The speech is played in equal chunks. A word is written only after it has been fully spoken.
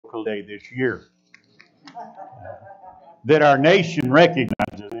Day this year that our nation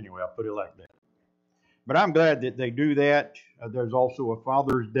recognizes. Anyway, I'll put it like that. But I'm glad that they do that. There's also a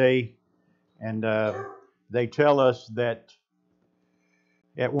Father's Day, and they tell us that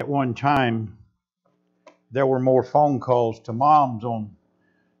at one time there were more phone calls to moms on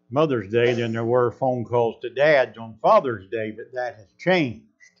Mother's Day than there were phone calls to dads on Father's Day, but that has changed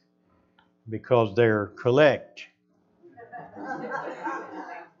because they're collect.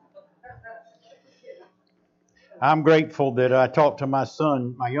 I'm grateful that I talked to my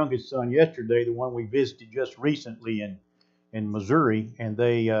son, my youngest son, yesterday, the one we visited just recently in Missouri, and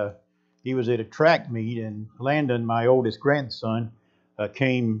he was at a track meet, and Landon, my oldest grandson,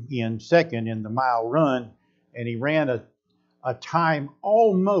 came in second in the mile run, and he ran a time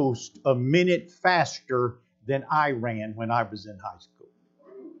almost a minute faster than I ran when I was in high school.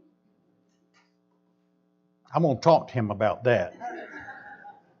 I'm going to talk to him about that.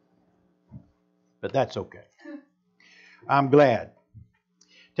 But that's okay. I'm glad.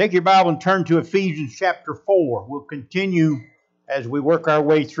 Take your Bible and turn to Ephesians chapter 4. We'll continue as we work our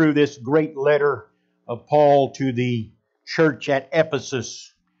way through this great letter of Paul to the church at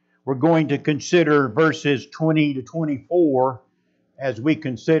Ephesus. We're going to consider verses 20 to 24 as we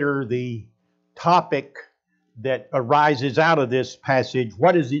consider the topic that arises out of this passage.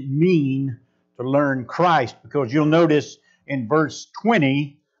 What does it mean to learn Christ? Because you'll notice in verse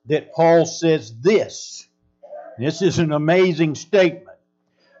 20 that Paul says this. This is an amazing statement.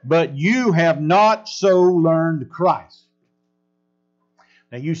 But you have not so learned Christ.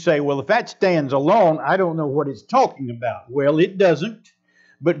 Now you say, well, if that stands alone, I don't know what it's talking about. Well, it doesn't.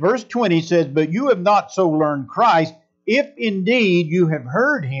 But verse 20 says, but you have not so learned Christ, if indeed you have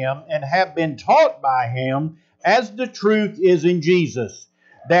heard Him and have been taught by Him, as the truth is in Jesus,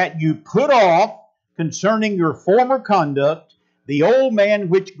 that you put off concerning your former conduct, the old man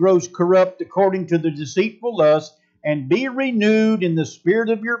which grows corrupt according to the deceitful lust, and be renewed in the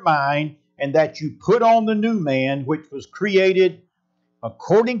spirit of your mind, and that you put on the new man which was created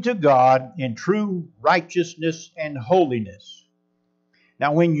according to God in true righteousness and holiness.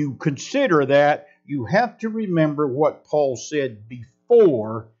 Now, when you consider that, you have to remember what Paul said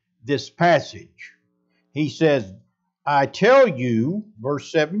before this passage. He says, I tell you,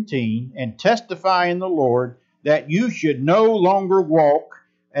 verse 17, and testify in the Lord, that you should no longer walk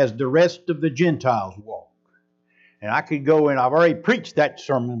as the rest of the Gentiles walk. And I could go, and I've already preached that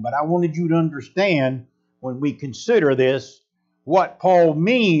sermon, but I wanted you to understand when we consider this, what Paul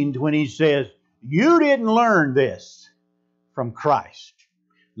means when he says, you didn't learn this from Christ.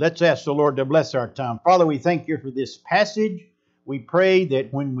 Let's ask the Lord to bless our time. Father, we thank you for this passage. We pray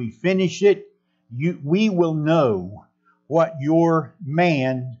that when we finish it, we will know what your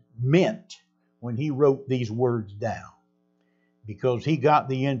man meant when he wrote these words down. Because he got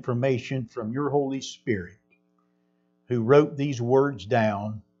the information from your Holy Spirit, who wrote these words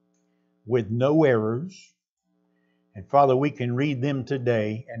down with no errors. And Father, we can read them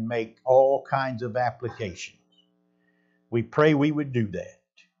today and make all kinds of applications. We pray we would do that.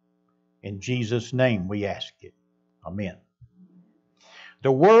 In Jesus' name we ask it. Amen.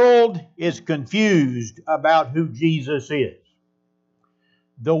 The world is confused about who Jesus is.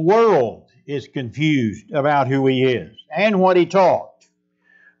 The world is confused about who He is and what He taught.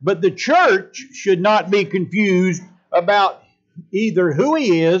 But the church should not be confused about either who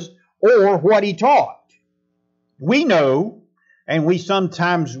He is or what He taught. We know, and we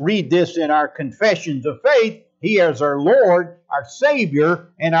sometimes read this in our confessions of faith, He is our Lord, our Savior,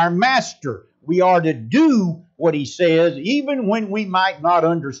 and our Master. We are to do what He says, even when we might not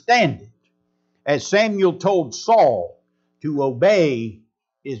understand it. As Samuel told Saul, to obey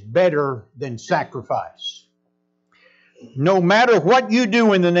is better than sacrifice. No matter what you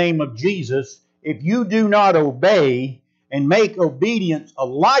do in the name of Jesus, if you do not obey and make obedience a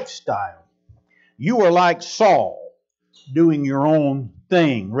lifestyle, you are like Saul, doing your own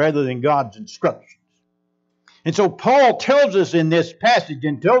thing rather than God's instructions. And so Paul tells us in this passage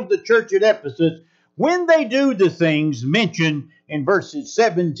and tells the church at Ephesus, when they do the things mentioned in verses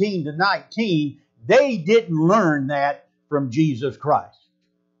 17 to 19, they didn't learn that from Jesus Christ.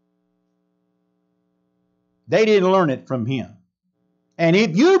 They didn't learn it from Him. And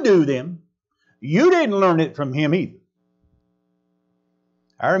if you do them, you didn't learn it from Him either.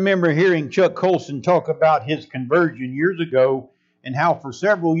 I remember hearing Chuck Colson talk about his conversion years ago and how for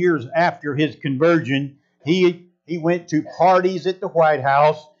several years after his conversion, he went to parties at the White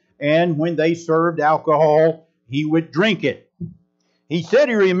House, and when they served alcohol, he would drink it. He said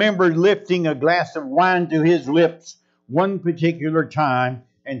he remembered lifting a glass of wine to his lips one particular time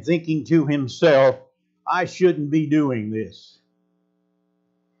and thinking to himself, I shouldn't be doing this.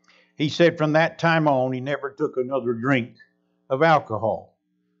 He said from that time on, he never took another drink of alcohol.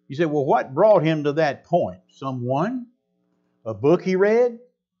 You said, well, what brought him to that point? Someone? A book he read?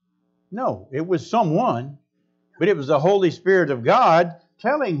 No, it was someone, but it was the Holy Spirit of God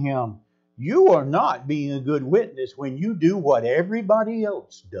telling him, you are not being a good witness when you do what everybody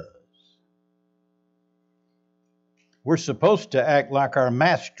else does. We're supposed to act like our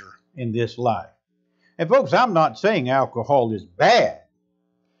master in this life. And folks, I'm not saying alcohol is bad,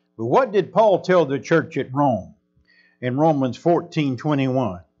 but what did Paul tell the church at Rome in Romans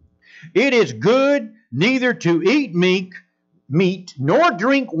 14:21? It is good neither to eat meat, nor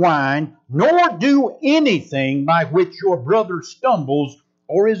drink wine, nor do anything by which your brother stumbles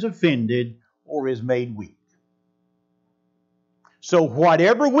or is offended or is made weak. So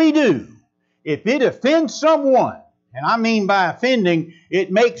whatever we do, if it offends someone, and I mean by offending,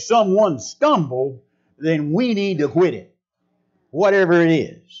 it makes someone stumble, then we need to quit it. Whatever it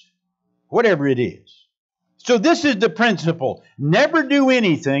is. Whatever it is. So this is the principle. Never do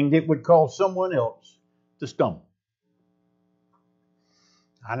anything that would cause someone else to stumble.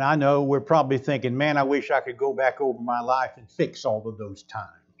 And I know we're probably thinking, man, I wish I could go back over my life and fix all of those times.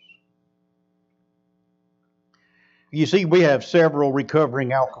 You see, we have several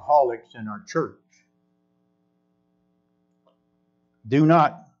recovering alcoholics in our church. Do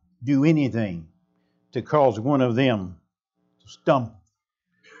not do anything to cause one of them to stumble.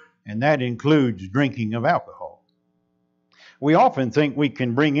 And that includes drinking of alcohol. We often think we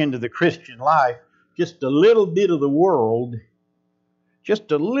can bring into the Christian life just a little bit of the world,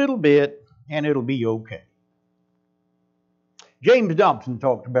 just a little bit, and it'll be okay. James Dobson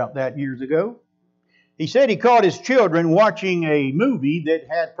talked about that years ago. He said he caught his children watching a movie that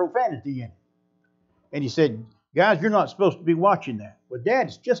had profanity in it. And he said, guys, you're not supposed to be watching that. Well, Dad,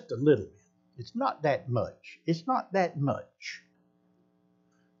 it's just a little bit. It's not that much. It's not that much.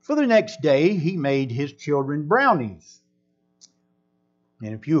 For the next day, he made his children brownies.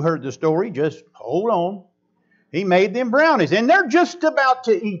 And if you heard the story, just hold on. He made them brownies. And they're just about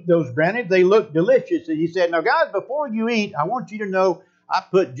to eat those brownies. They look delicious. And he said, now guys, before you eat, I want you to know I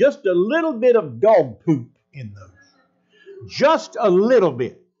put just a little bit of dog poop in those. Just a little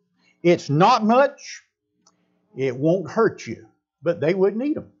bit. It's not much. It won't hurt you. But they wouldn't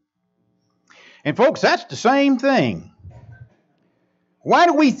eat them. And folks, that's the same thing. Why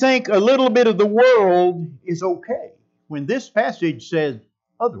do we think a little bit of the world is okay when this passage says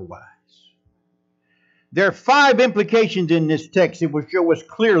otherwise? There are 5 implications in this text that will show us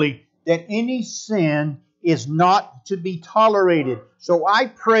clearly that any sin is not to be tolerated. So I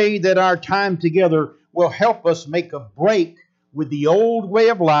pray that our time together will help us make a break with the old way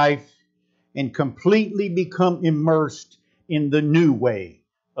of life and completely become immersed in the new way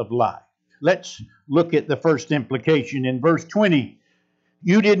of life. Let's look at the first implication in verse 20.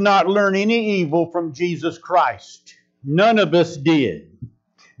 You did not learn any evil from Jesus Christ. None of us did.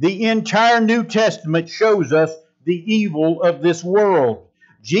 The entire New Testament shows us the evil of this world.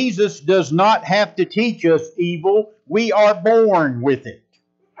 Jesus does not have to teach us evil. We are born with it.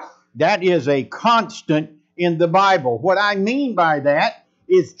 That is a constant in the Bible. What I mean by that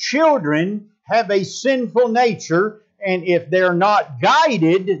is children have a sinful nature, and if they're not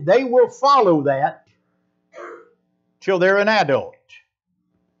guided, they will follow that till they're an adult.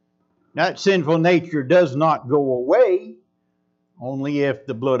 That sinful nature does not go away, only if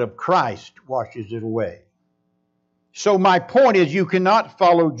the blood of Christ washes it away. So my point is, you cannot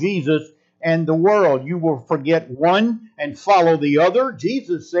follow Jesus and the world. You will forget one and follow the other.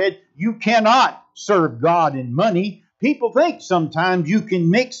 Jesus said you cannot serve God and money. People think sometimes you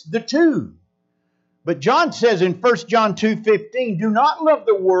can mix the two. But John says in 1 John 2:15, do not love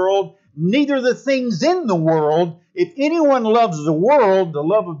the world, neither the things in the world. If anyone loves the world, the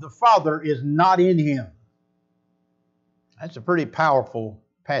love of the Father is not in him. That's a pretty powerful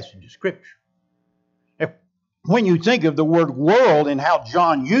passage of Scripture. When you think of the word world and how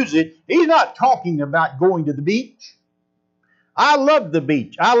John used it, he's not talking about going to the beach. I love the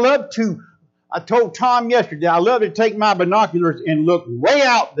beach. I told Tom yesterday, I love to take my binoculars and look way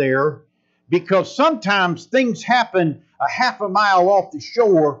out there, because sometimes things happen a half a mile off the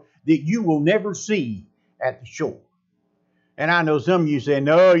shore that you will never see at the shore. And I know some of you say,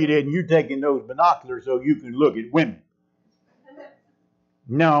 no, you didn't. You're taking those binoculars so you can look at women.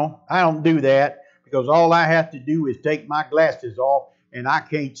 No, I don't do that, because all I have to do is take my glasses off and I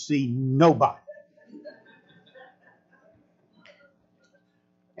can't see nobody.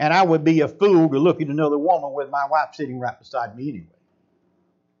 And I would be a fool to look at another woman with my wife sitting right beside me anyway.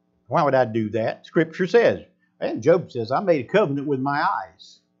 Why would I do that? Scripture says, and Job says, I made a covenant with my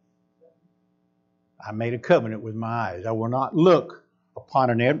eyes. I made a covenant with my eyes. I will not look upon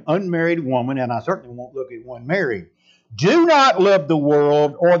an unmarried woman, and I certainly won't look at one married. Do not love the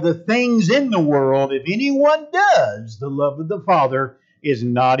world or the things in the world. If anyone does, the love of the Father is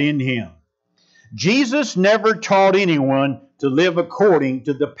not in him. Jesus never taught anyone to live according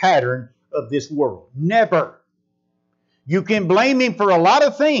to the pattern of this world. Never. You can blame him for a lot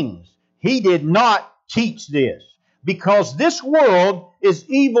of things. He did not teach this, because this world is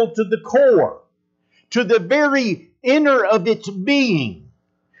evil to the core, to the very inner of its being.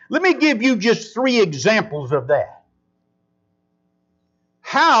 Let me give you just 3 examples of that.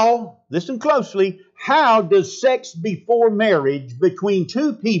 How, listen closely, how does sex before marriage between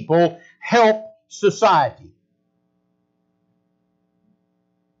 2 people help society?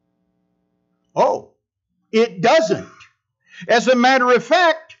 Oh, it doesn't. As a matter of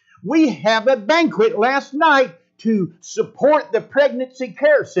fact, we have a banquet last night to support the Pregnancy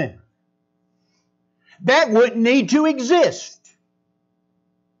Care Center. That wouldn't need to exist.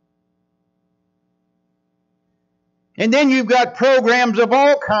 And then you've got programs of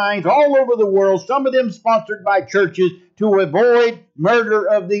all kinds all over the world, some of them sponsored by churches, to avoid murder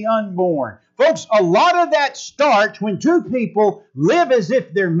of the unborn. Folks, a lot of that starts when 2 people live as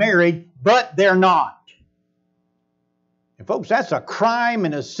if they're married, but they're not. And folks, that's a crime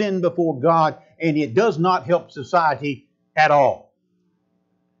and a sin before God, and it does not help society at all.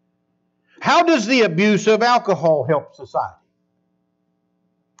 How does the abuse of alcohol help society?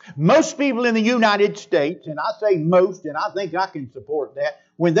 Most people in the United States, and I say most, and I think I can support that,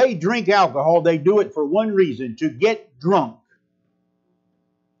 when they drink alcohol, they do it for one reason: to get drunk.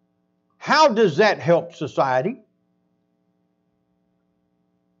 How does that help society?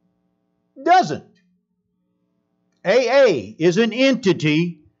 Doesn't. AA is an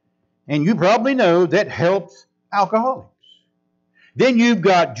entity, and you probably know, that helps alcoholics. Then you've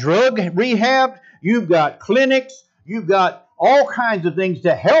got drug rehab, you've got clinics, you've got all kinds of things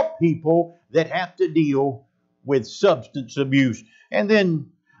to help people that have to deal with substance abuse. And then,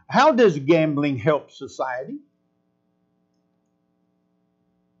 how does gambling help society?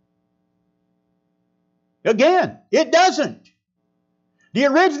 Again, it doesn't. The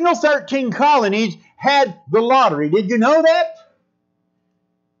original 13 colonies had the lottery. Did you know that?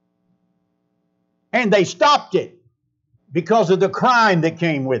 And they stopped it because of the crime that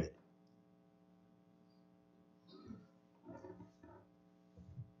came with it.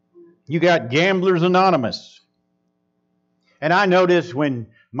 You got Gamblers Anonymous. And I notice when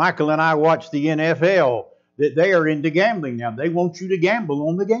Michael and I watch the NFL that they are into gambling now. They want you to gamble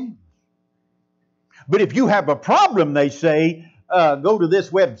on the game. But if you have a problem, they say, go to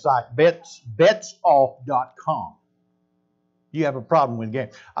this website, betsoff.com. You have a problem with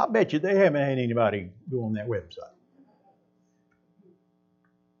gambling. I bet you they haven't had anybody go on that website.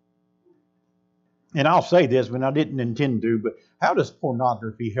 And I'll say this, but I didn't intend to, but how does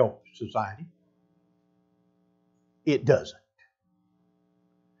pornography help society? It doesn't.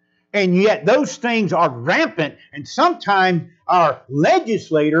 And yet those things are rampant, and sometimes our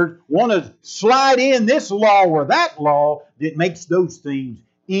legislators want to slide in this law or that law that makes those things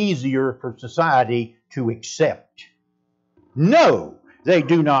easier for society to accept. No, they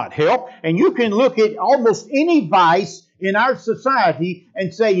do not help. And you can look at almost any vice in our society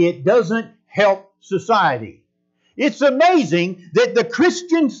and say it doesn't help society. It's amazing that the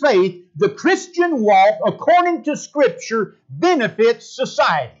Christian faith, the Christian walk, according to Scripture, benefits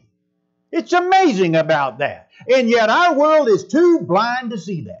society. It's amazing about that. And yet our world is too blind to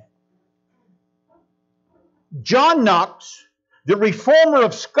see that. John Knox, the reformer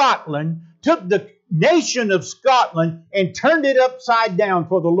of Scotland, took the nation of Scotland and turned it upside down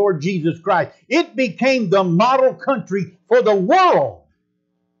for the Lord Jesus Christ. It became the model country for the world.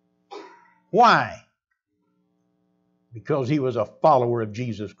 Why? Because he was a follower of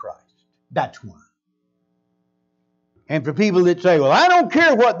Jesus Christ. That's why. And for people that say, well, I don't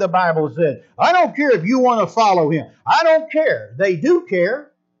care what the Bible says. I don't care if you want to follow him. I don't care. They do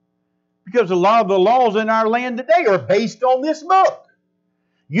care, because a lot of the laws in our land today are based on this book.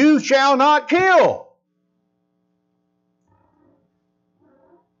 You shall not kill.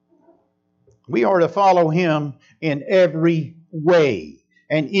 We are to follow him in every way.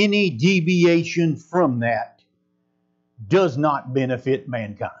 And any deviation from that does not benefit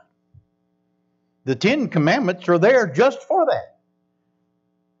mankind. The 10 Commandments are there just for that.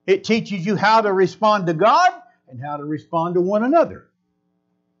 It teaches you how to respond to God and how to respond to one another.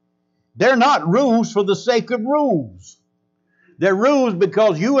 They're not rules for the sake of rules. They're rules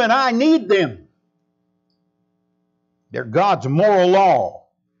because you and I need them. They're God's moral law.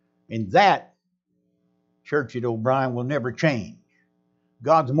 And that, Church at O'Brien, will never change.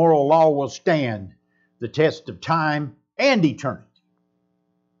 God's moral law will stand the test of time and eternity.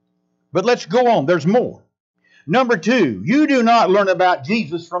 But let's go on. There's more. Number 2, you do not learn about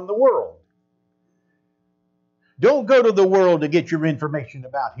Jesus from the world. Don't go to the world to get your information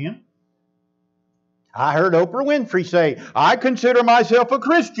about Him. I heard Oprah Winfrey say, I consider myself a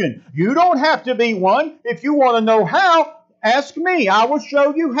Christian. You don't have to be one. If you want to know how, ask me. I will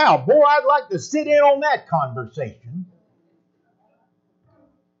show you how. Boy, I'd like to sit in on that conversation.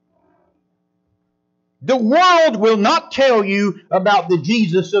 The world will not tell you about the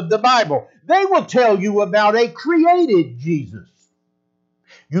Jesus of the Bible. They will tell you about a created Jesus.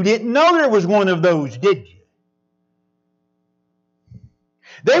 You didn't know there was one of those, did you?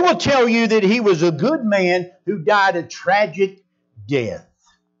 They will tell you that He was a good man who died a tragic death.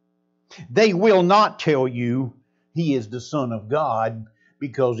 They will not tell you He is the Son of God,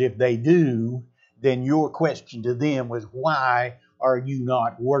 because if they do, then your question to them was, why are you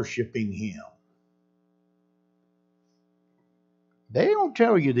not worshiping Him? They don't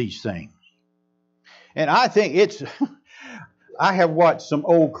tell you these things. And I think it's... I have watched some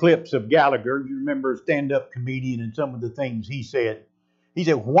old clips of Gallagher. You remember a stand-up comedian and some of the things he said. He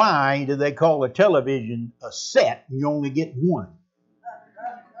said, why do they call a television a set and you only get one?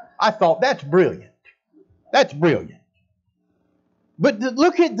 I thought, that's brilliant. That's brilliant. But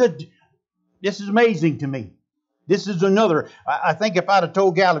look at this is amazing to me. This is another, I think if I'd have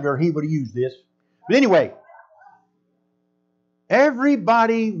told Gallagher, he would have used this. But anyway,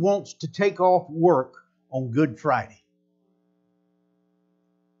 everybody wants to take off work on Good Friday.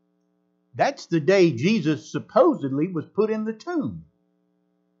 That's the day Jesus supposedly was put in the tomb.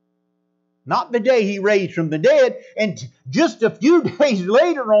 Not the day He raised from the dead. And just a few days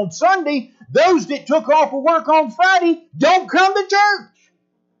later on Sunday, those that took off of work on Friday don't come to church.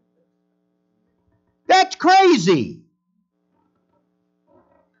 That's crazy.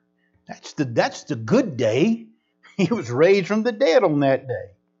 That's the good day. He was raised from the dead on that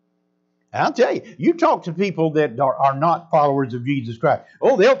day. I'll tell you, you talk to people that are not followers of Jesus Christ.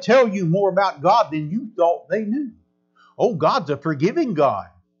 Oh, they'll tell you more about God than you thought they knew. Oh, God's a forgiving God.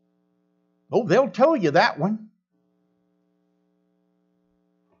 Oh, they'll tell you that one.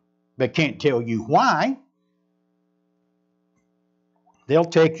 They can't tell you why. They'll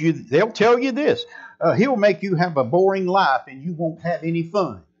tell you this. He'll make you have a boring life and you won't have any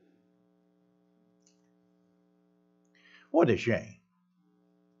fun. What a shame.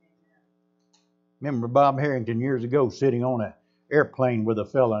 Remember Bob Harrington years ago sitting on an airplane with a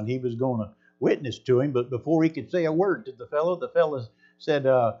fella, and he was going to witness to him, but before he could say a word to the fella said,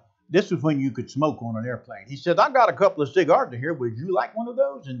 this was when you could smoke on an airplane. He said, I got a couple of cigars in here. Would you like one of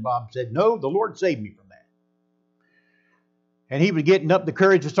those? And Bob said, no, the Lord saved me from that. And he was getting up the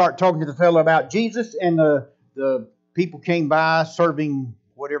courage to start talking to the fellow about Jesus, and the people came by serving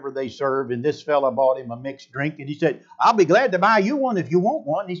whatever they serve, and this fella bought him a mixed drink, and he said, I'll be glad to buy you one if you want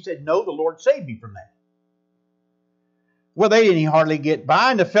one. He said, no, the Lord saved me from that. Well, they didn't hardly get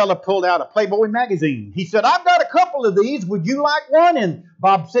by, and the fella pulled out a Playboy magazine. He said, I've got a couple of these. Would you like one? And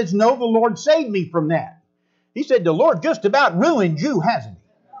Bob says, no, the Lord saved me from that. He said, the Lord just about ruined you, hasn't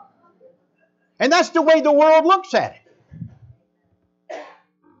He? And that's the way the world looks at it.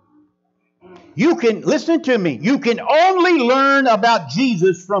 You can, listen to me, you can only learn about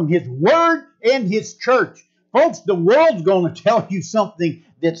Jesus from His Word and His church. Folks, the world's going to tell you something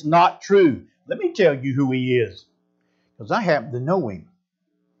that's not true. Let me tell you who He is, because I happen to know Him.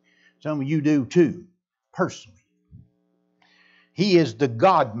 Some of you do too, personally. He is the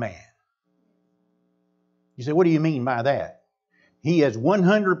God-man. You say, what do you mean by that? He is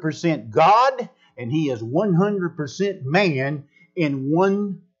 100% God and He is 100% man in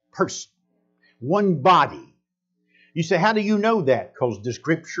one person. One body. You say, how do you know that? Because the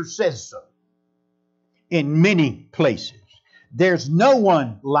Scripture says so. In many places. There's no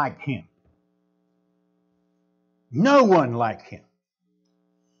one like Him. No one like Him.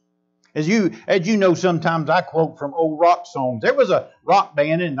 As you know, sometimes I quote from old rock songs. There was a rock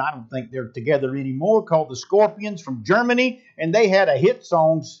band, and I don't think they're together anymore, called the Scorpions from Germany, and they had a hit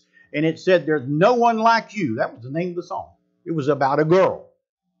song, and it said, there's no one like you. That was the name of the song. It was about a girl.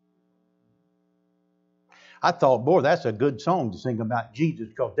 I thought, boy, that's a good song to sing about Jesus,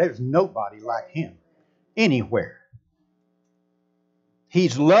 because there's nobody like Him anywhere.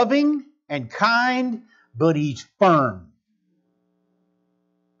 He's loving and kind, but He's firm.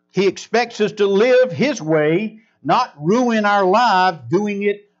 He expects us to live His way, not ruin our lives doing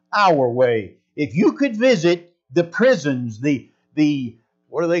it our way. If you could visit the prisons, the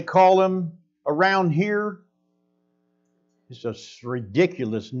what do they call them around here? It's a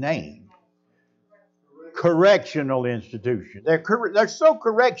ridiculous name. Correctional institution. They're so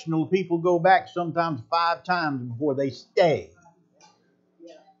correctional, people go back sometimes 5 times before they stay.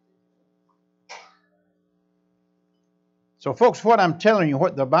 So folks, what I'm telling you,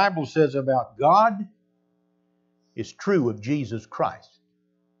 what the Bible says about God is true of Jesus Christ.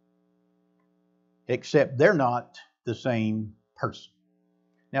 Except they're not the same person.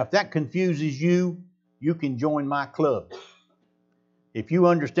 Now, if that confuses you, you can join my club. If you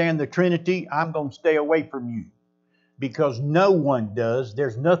understand the Trinity, I'm going to stay away from you. Because no one does.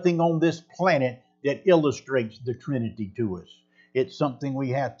 There's nothing on this planet that illustrates the Trinity to us. It's something we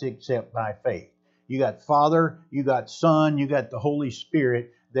have to accept by faith. You got Father, you got Son, you got the Holy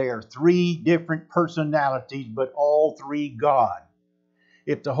Spirit. They are three different personalities, but all three God.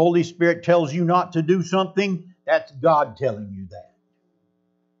 If the Holy Spirit tells you not to do something, that's God telling you that.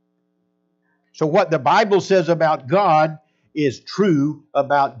 So what the Bible says about God is true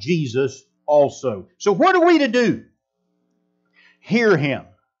about Jesus also. So what are we to do? Hear Him.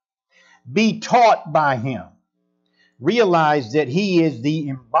 Be taught by Him. Realize that He is the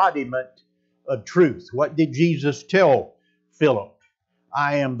embodiment of truth. What did Jesus tell Philip?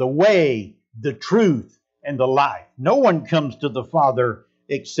 I am the way, the truth, and the life. No one comes to the Father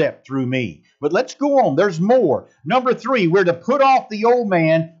except through me. But let's go on. There's more. Number 3, we're to put off the old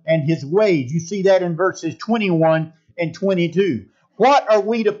man and his ways. You see that in verses 21 and 22. What are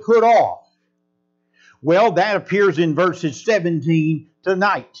we to put off? Well, that appears in verses 17 to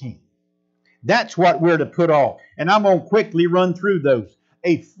 19. That's what we're to put off. And I'm going to quickly run through those.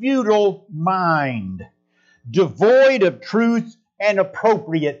 A futile mind, devoid of truth and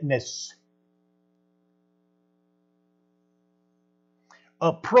appropriateness.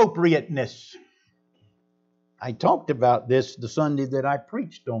 Appropriateness. I talked about this the Sunday that I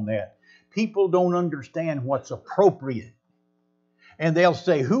preached on that. People don't understand what's appropriate. And they'll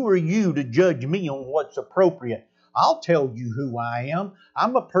say, who are you to judge me on what's appropriate? I'll tell you who I am.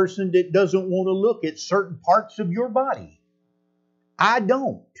 I'm a person that doesn't want to look at certain parts of your body. I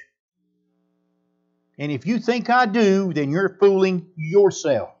don't. And if you think I do, then you're fooling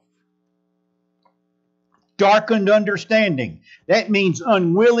yourself. Darkened understanding. That means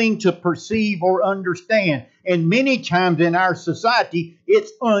unwilling to perceive or understand. And many times in our society,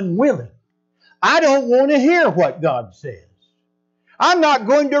 it's unwilling. I don't want to hear what God says. I'm not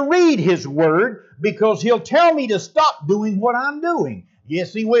going to read His Word because He'll tell me to stop doing what I'm doing.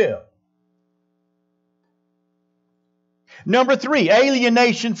 Yes, He will. Number 3,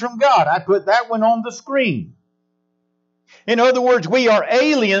 alienation from God. I put that one on the screen. In other words, we are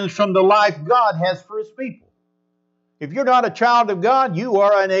aliens from the life God has for His people. If you're not a child of God, you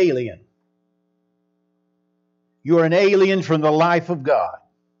are an alien. You are an alien from the life of God.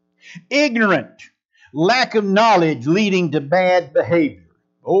 Ignorant. Lack of knowledge leading to bad behavior.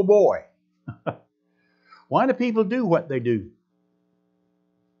 Oh boy. Why do people do what they do?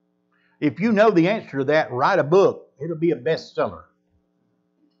 If you know the answer to that, write a book. It'll be a bestseller.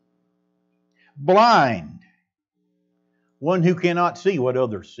 Blind. One who cannot see what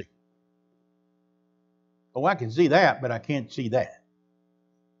others see. Oh, I can see that, but I can't see that.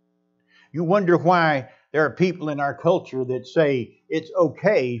 You wonder why there are people in our culture that say it's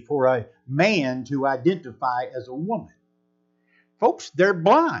okay for a man to identify as a woman. Folks, they're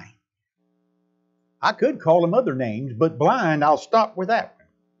blind. I could call them other names, but blind, I'll stop with that one.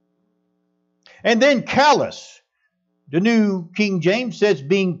 And then callous. The New King James says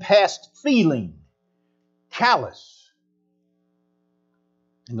being past feeling. Callous.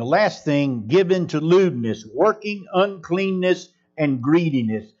 And the last thing, given to lewdness, working uncleanness and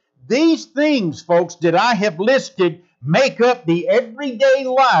greediness. These things, folks, that I have listed make up the everyday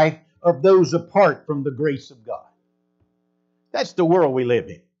life of those apart from the grace of God. That's the world we live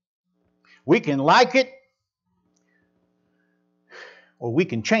in. We can like it, or we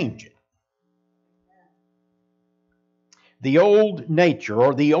can change it. The old nature,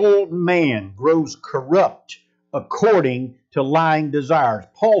 or the old man, grows corrupt according to lying desires.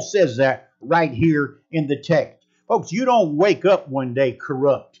 Paul says that right here in the text. Folks, you don't wake up one day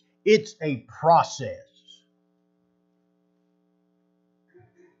corrupt. It's a process.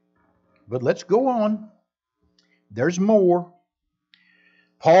 But let's go on. There's more.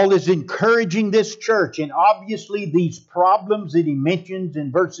 Paul is encouraging this church, and obviously these problems that he mentions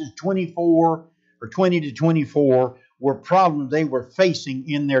in verses 24 or 20 to 24 were problems they were facing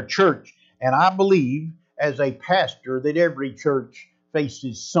in their church. And I believe, as a pastor, that every church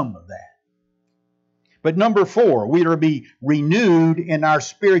faces some of that. But number 4, we are to be renewed in our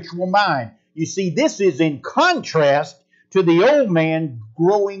spiritual mind. You see, this is in contrast to the old man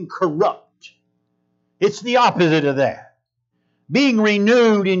growing corrupt. It's the opposite of that. Being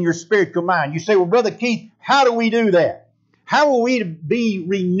renewed in your spiritual mind. You say, well, Brother Keith, how do we do that? How are we to be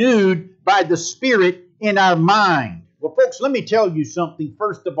renewed by the Spirit in our mind? Well, folks, let me tell you something.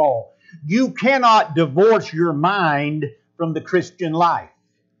 First of all, you cannot divorce your mind from the Christian life.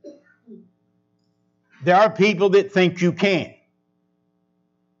 There are people that think you can.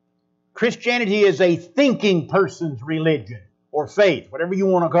 Christianity is a thinking person's religion or faith, whatever you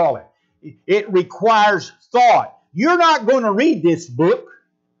want to call it. It requires thought. You're not going to read this book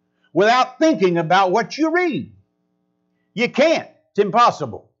without thinking about what you read. You can't. It's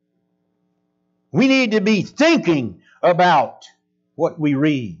impossible. We need to be thinking about what we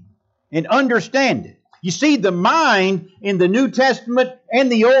read and understand it. You see, the mind in the New Testament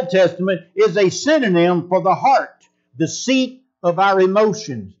and the Old Testament is a synonym for the heart, the seat of our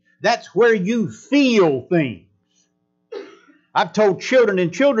emotions. That's where you feel things. I've told children in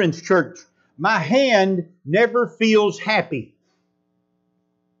children's church, my hand never feels happy.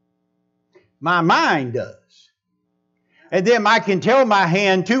 My mind does. And then I can tell my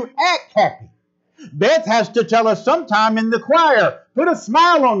hand to act happy. Beth has to tell us sometime in the choir, put a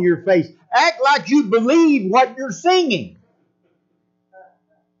smile on your face. Act like you believe what you're singing.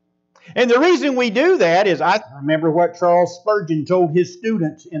 And the reason we do that is, I remember what Charles Spurgeon told his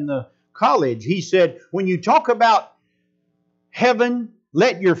students in the college. He said, when you talk about heaven,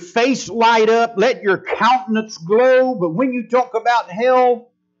 let your face light up, let your countenance glow. But when you talk about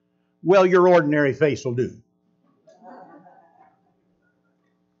hell, well, your ordinary face will do.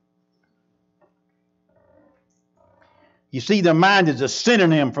 You see, the mind is a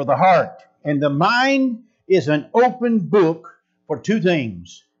synonym for the heart. And the mind is an open book for two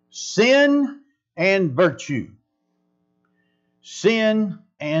things: sin and virtue. Sin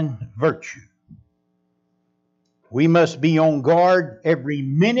and virtue. We must be on guard every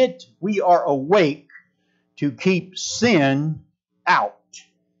minute we are awake to keep sin out.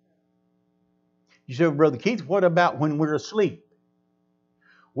 You say, well, Brother Keith, what about when we're asleep?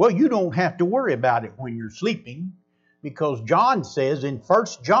 Well, you don't have to worry about it when you're sleeping, because John says in 1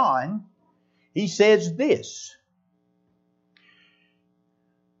 John, he says this.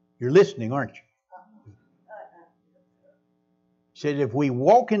 You're listening, aren't you? He said, if we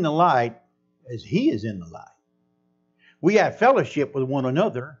walk in the light as He is in the light, we have fellowship with one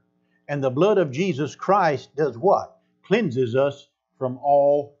another, and the blood of Jesus Christ does what? Cleanses us from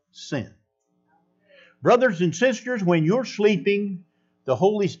all sin. Brothers and sisters, when you're sleeping, the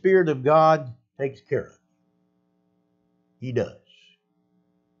Holy Spirit of God takes care of you. He does.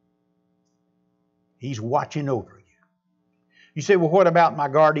 He's watching over you. You say, well, what about my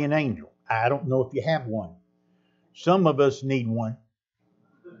guardian angel? I don't know if you have one. Some of us need one.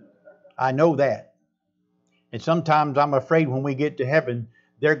 I know that. And sometimes I'm afraid when we get to heaven,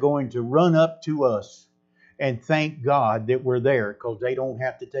 they're going to run up to us and thank God that we're there, because they don't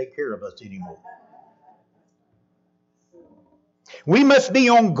have to take care of us anymore. We must be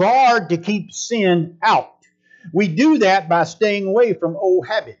on guard to keep sin out. We do that by staying away from old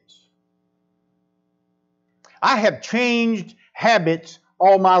habits. I have changed habits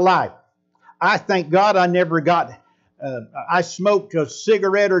all my life. I thank God I never got... I smoked a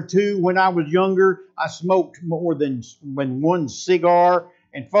cigarette or two when I was younger. I smoked more than one cigar.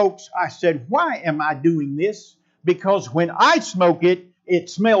 And folks, I said, why am I doing this? Because when I smoke it, it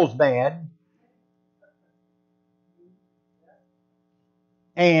smells bad.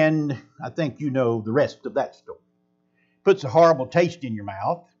 And I think you know the rest of that story. Puts a horrible taste in your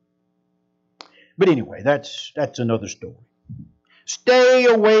mouth. But anyway, that's another story. Stay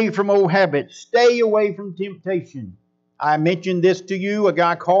away from old habits. Stay away from temptation. I mentioned this to you. A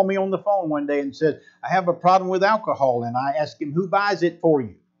guy called me on the phone one day and said, I have a problem with alcohol. And I asked him, who buys it for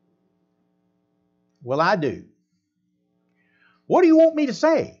you? Well, I do. What do you want me to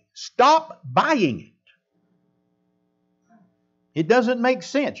say? Stop buying it. It doesn't make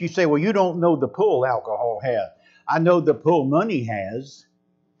sense. You say, well, you don't know the pull alcohol has. I know the pull money has.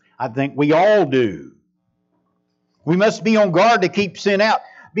 I think we all do. We must be on guard to keep sin out,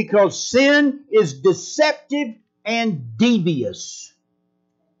 because sin is deceptive and devious.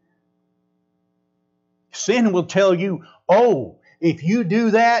 Sin will tell you, oh, if you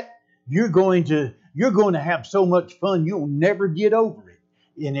do that, you're going to have so much fun you'll never get over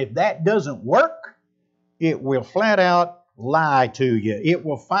it. And if that doesn't work, it will flat out lie to you. It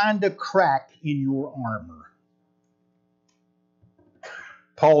will find a crack in your armor.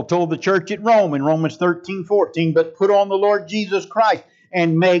 Paul told the church at Rome in Romans 13:14, but put on the Lord Jesus Christ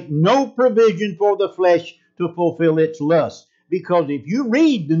and make no provision for the flesh to fulfill its lust. Because if you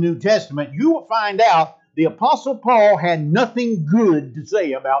read the New Testament, you will find out the Apostle Paul had nothing good to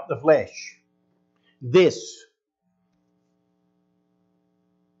say about the flesh.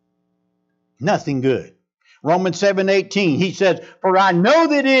 Nothing good. Romans 7:18, he says, for I know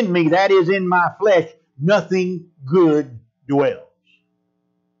that in me, that is in my flesh, nothing good dwells.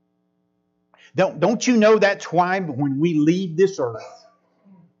 Don't you know that's why when we leave this earth,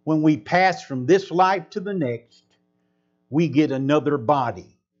 when we pass from this life to the next, we get another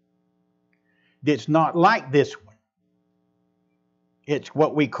body that's not like this one. It's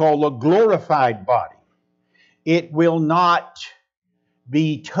what we call a glorified body. It will not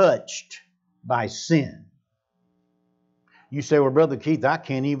be touched by sin. You say, well, Brother Keith, I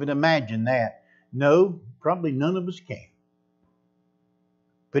can't even imagine that. No, probably none of us can.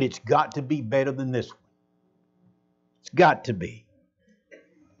 But it's got to be better than this one. It's got to be.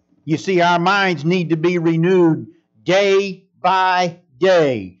 You see, our minds need to be renewed day by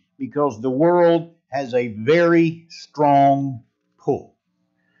day because the world has a very strong pull.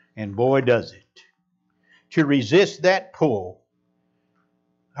 And boy, does it. To resist that pull,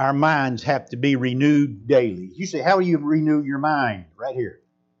 our minds have to be renewed daily. You say, how do you renew your mind? Right here.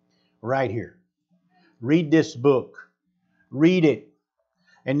 Right here. Read this book. Read it.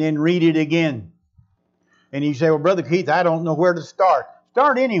 And then read it again. And you say, well, Brother Keith, I don't know where to start.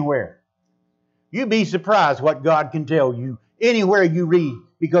 Start anywhere. You'd be surprised what God can tell you anywhere you read,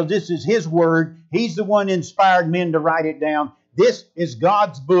 because this is His Word. He's the one inspired men to write it down. This is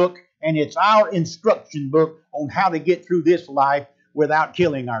God's book, and it's our instruction book on how to get through this life without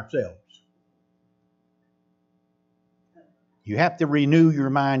killing ourselves. You have to renew your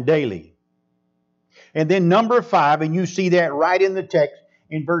mind daily. And then number 5, and you see that right in the text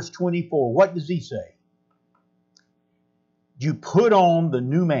in verse 24. What does he say? You put on the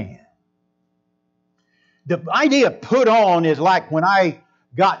new man. The idea of put on is like when I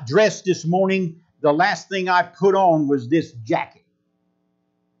got dressed this morning, the last thing I put on was this jacket.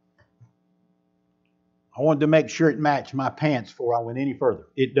 I wanted to make sure it matched my pants before I went any further.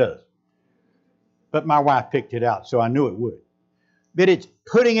 It does. But my wife picked it out, so I knew it would. But it's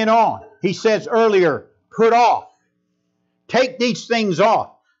putting it on. He says earlier, put off. Take these things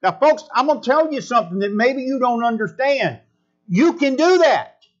off. Now, folks, I'm going to tell you something that maybe you don't understand. You can do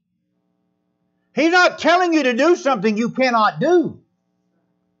that. He's not telling you to do something you cannot do.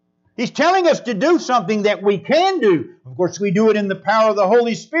 He's telling us to do something that we can do. Of course, we do it in the power of the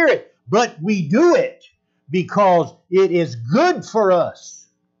Holy Spirit, but we do it because it is good for us.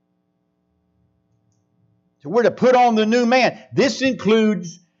 So we're to put on the new man. This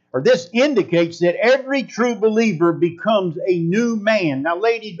indicates that every true believer becomes a new man. Now,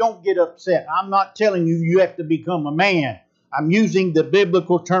 lady, don't get upset. I'm not telling you have to become a man. I'm using the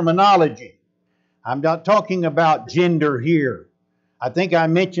biblical terminology. I'm not talking about gender here. I think I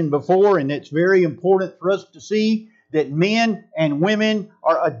mentioned before, and it's very important for us to see, that men and women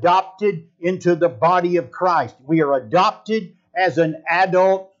are adopted into the body of Christ. We are adopted as an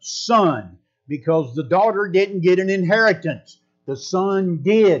adult son because the daughter didn't get an inheritance. The son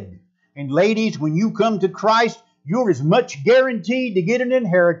did. And ladies, when you come to Christ, you're as much guaranteed to get an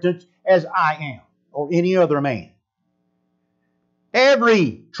inheritance as I am or any other man.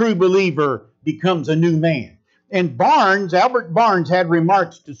 Every true believer becomes a new man. And Albert Barnes had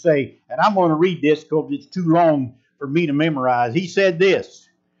remarks to say, and I'm going to read this because it's too long for me to memorize. He said this,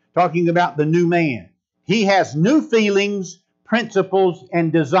 talking about the new man. He has new feelings, principles,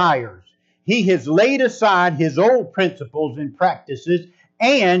 and desires. He has laid aside his old principles and practices,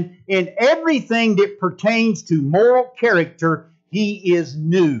 and in everything that pertains to moral character, he is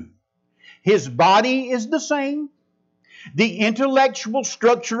new. His body is the same. The intellectual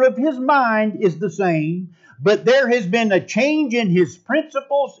structure of his mind is the same, but there has been a change in his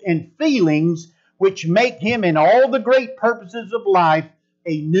principles and feelings which make him, in all the great purposes of life,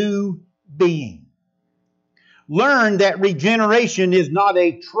 a new being. Learn that regeneration is not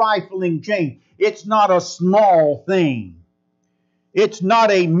a trifling change. It's not a small thing. It's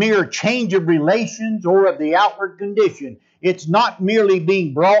not a mere change of relations or of the outward condition. It's not merely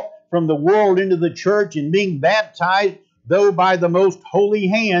being brought from the world into the church and being baptized, though by the most holy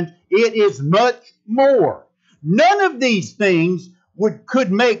hand. It is much more. None of these things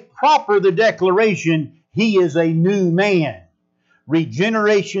could make proper the declaration, he is a new man.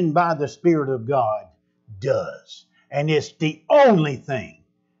 Regeneration by the Spirit of God does. And it's the only thing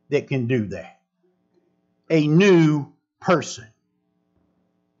that can do that. A new person.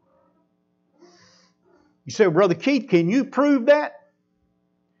 You say, Brother Keith, can you prove that?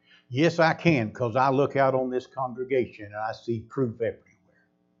 Yes, I can, because I look out on this congregation and I see proof everywhere.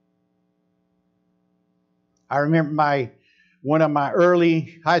 I remember one of my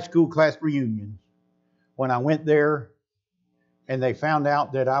early high school class reunions when I went there and they found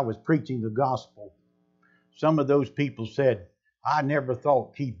out that I was preaching the gospel. Some of those people said, I never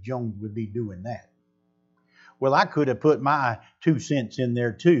thought Keith Jones would be doing that. Well, I could have put my 2 cents in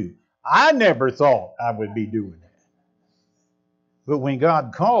there too. I never thought I would be doing that. But when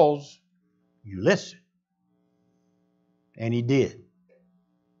God calls, You listen. And he did.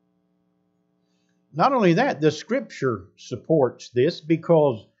 Not only that, the Scripture supports this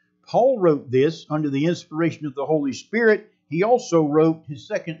because Paul wrote this under the inspiration of the Holy Spirit. He also wrote his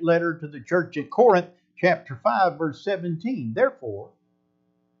second letter to the church at Corinth, chapter 5, verse 17. Therefore,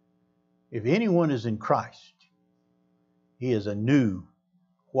 if anyone is in Christ, he is a new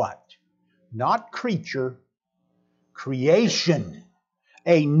what? Not creature, creation.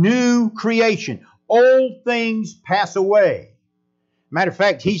 A new creation. Old things pass away. Matter of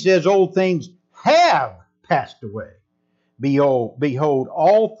fact, he says old things have passed away. Behold,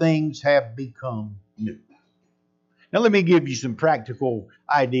 all things have become new. Now let me give you some practical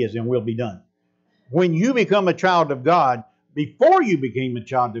ideas and we'll be done. When you become a child of God, before you became a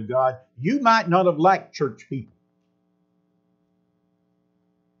child of God, you might not have liked church people.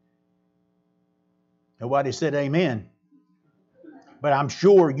 Nobody said amen. But I'm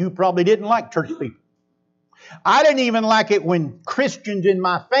sure you probably didn't like church people. I didn't even like it when Christians in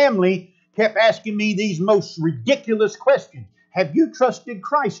my family kept asking me these most ridiculous questions. Have you trusted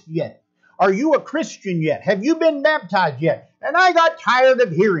Christ yet? Are you a Christian yet? Have you been baptized yet? And I got tired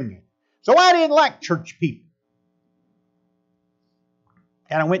of hearing it. So I didn't like church people.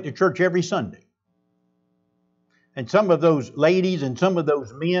 And I went to church every Sunday. And some of those ladies and some of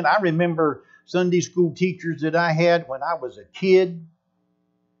those men, I remember Sunday school teachers that I had when I was a kid.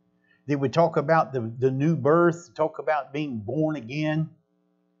 They would talk about the new birth, talk about being born again.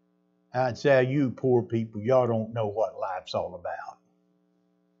 I'd say, you poor people, y'all don't know what life's all about.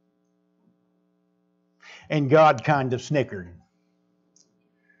 And God kind of snickered.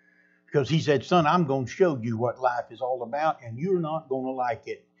 Because he said, son, I'm going to show you what life is all about, and you're not going to like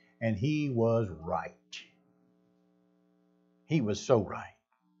it. And he was right. He was so right.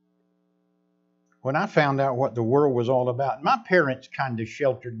 When I found out what the world was all about, my parents kind of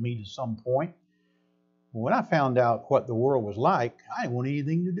sheltered me to some point. When I found out what the world was like, I didn't want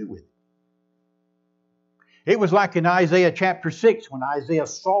anything to do with it. It was like in Isaiah chapter 6, when Isaiah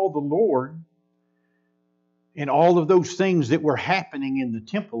saw the Lord and all of those things that were happening in the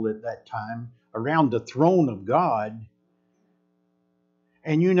temple at that time around the throne of God.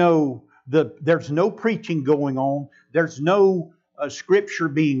 And you know, there's no preaching going on. There's no scripture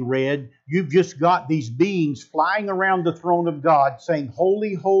being read. You've just got these beings flying around the throne of God saying,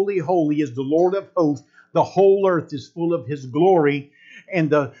 holy, holy, holy is the Lord of hosts. The whole earth is full of His glory. And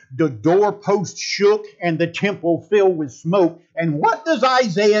the doorpost shook and the temple filled with smoke. And what does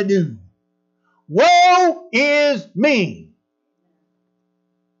Isaiah do? Woe is me.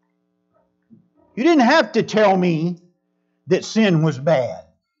 You didn't have to tell me that sin was bad.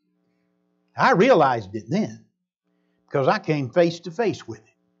 I realized it then because I came face to face with it.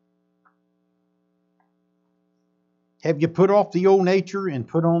 Have you put off the old nature and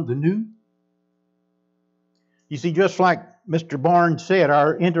put on the new? You see, just like Mr. Barnes said,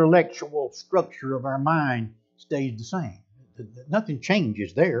 our intellectual structure of our mind stays the same. Nothing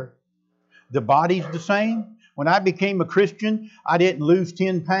changes there. The body's the same. When I became a Christian, I didn't lose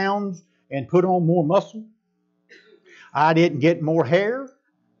 10 pounds and put on more muscle. I didn't get more hair.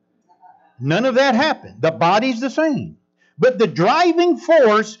 None of that happened. The body's the same. But the driving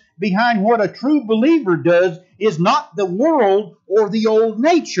force behind what a true believer does is not the world or the old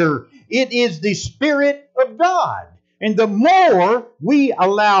nature. It is the Spirit of God. And the more we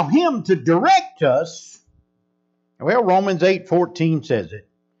allow Him to direct us, well, Romans 8:14 says it.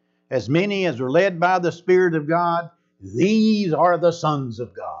 As many as are led by the Spirit of God, these are the sons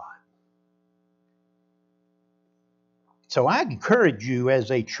of God. So I encourage you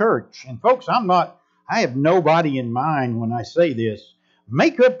as a church, and folks, I have nobody in mind when I say this.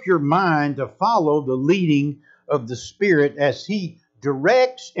 Make up your mind to follow the leading of the Spirit as He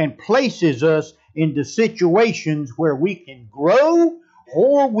directs and places us into situations where we can grow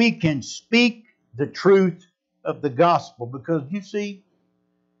or we can speak the truth of the gospel. Because you see,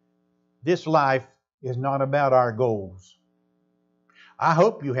 this life is not about our goals. I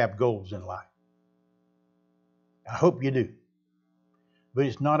hope you have goals in life. I hope you do. But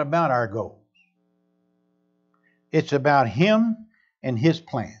it's not about our goals. It's about Him and His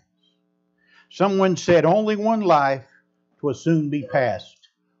plans. Someone said, only one life will soon be past.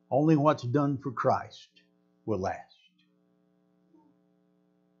 Only what's done for Christ will last.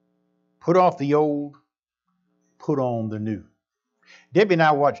 Put off the old, put on the new. Debbie and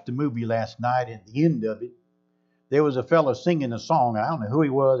I watched a movie last night. At the end of it, there was a fellow singing a song. I don't know who he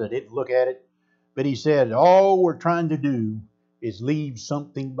was. I didn't look at it. But he said, all we're trying to do is leave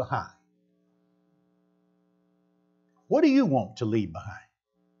something behind. What do you want to leave behind?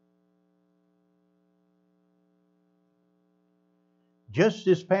 Just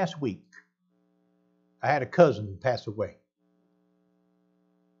this past week, I had a cousin pass away.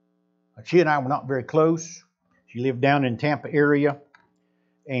 She and I were not very close. She lived down in Tampa area.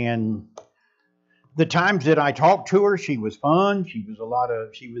 And the times that I talked to her, she was fun. She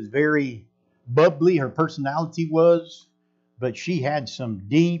was very bubbly, her personality was. But she had some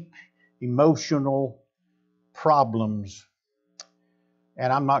deep emotional problems.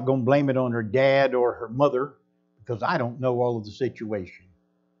 And I'm not going to blame it on her dad or her mother, because I don't know all of the situation.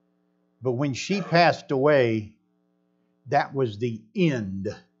 But when she passed away, that was the end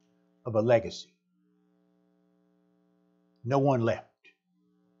of a legacy. No one left.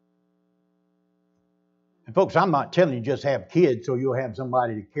 And folks, I'm not telling you just have kids so you'll have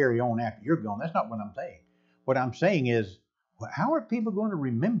somebody to carry on after you're gone. That's not what I'm saying. What I'm saying is, well, how are people going to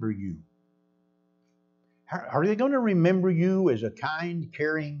remember you? Are they going to remember you as a kind,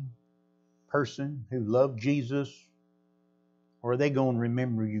 caring person who loved Jesus? Or are they going to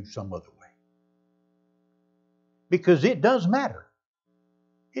remember you some other way? Because it does matter.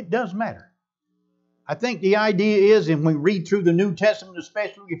 It does matter. I think the idea is, and when we read through the New Testament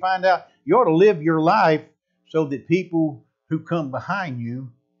especially, you find out you ought to live your life so that people who come behind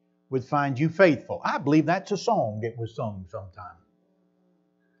you would find you faithful. I believe that's a song that was sung sometime.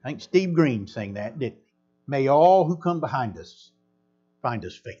 I think Steve Green sang that, didn't he? May all who come behind us find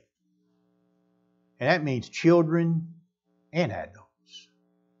us faithful. And that means children and adults.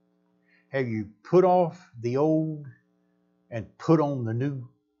 Have you put off the old and put on the new?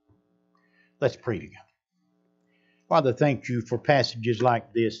 Let's pray together. Father, thank you for passages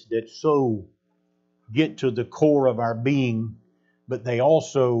like this that so get to the core of our being, but they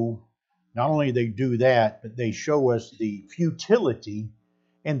also, not only they do that, but they show us the futility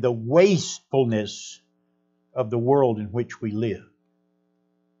and the wastefulness of the world in which we live.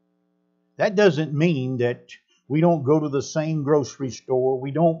 That doesn't mean that we don't go to the same grocery store,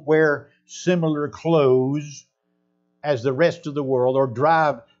 we don't wear similar clothes as the rest of the world, or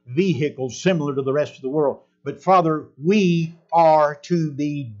drive vehicles similar to the rest of the world. But Father, we are to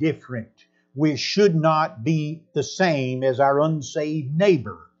be different. We should not be the same as our unsaved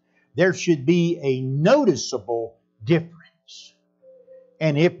neighbor. There should be a noticeable difference.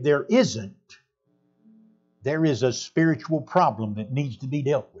 And if there isn't, there is a spiritual problem that needs to be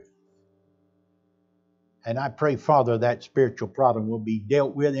dealt with. And I pray, Father, that spiritual problem will be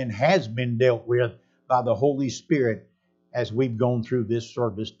dealt with and has been dealt with by the Holy Spirit as we've gone through this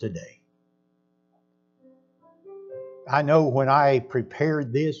service today. I know when I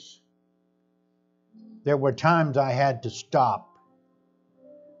prepared this, there were times I had to stop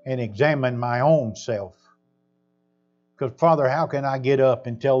and examine my own self. Because, Father, how can I get up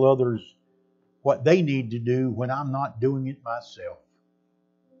and tell others what they need to do when I'm not doing it myself?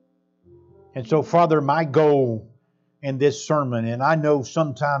 And so, Father, my goal in this sermon, and I know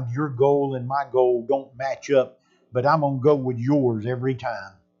sometimes your goal and my goal don't match up, but I'm going to go with yours every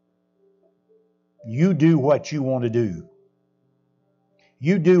time. You do what you want to do.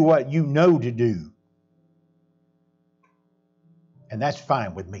 You do what you know to do. And that's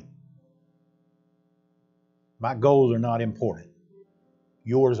fine with me. My goals are not important.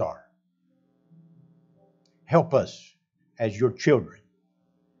 Yours are. Help us as your children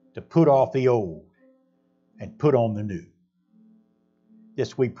to put off the old and put on the new.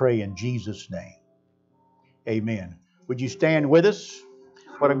 This we pray in Jesus' name. Amen. Would you stand with us?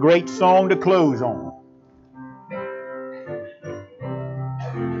 What a great song to close on.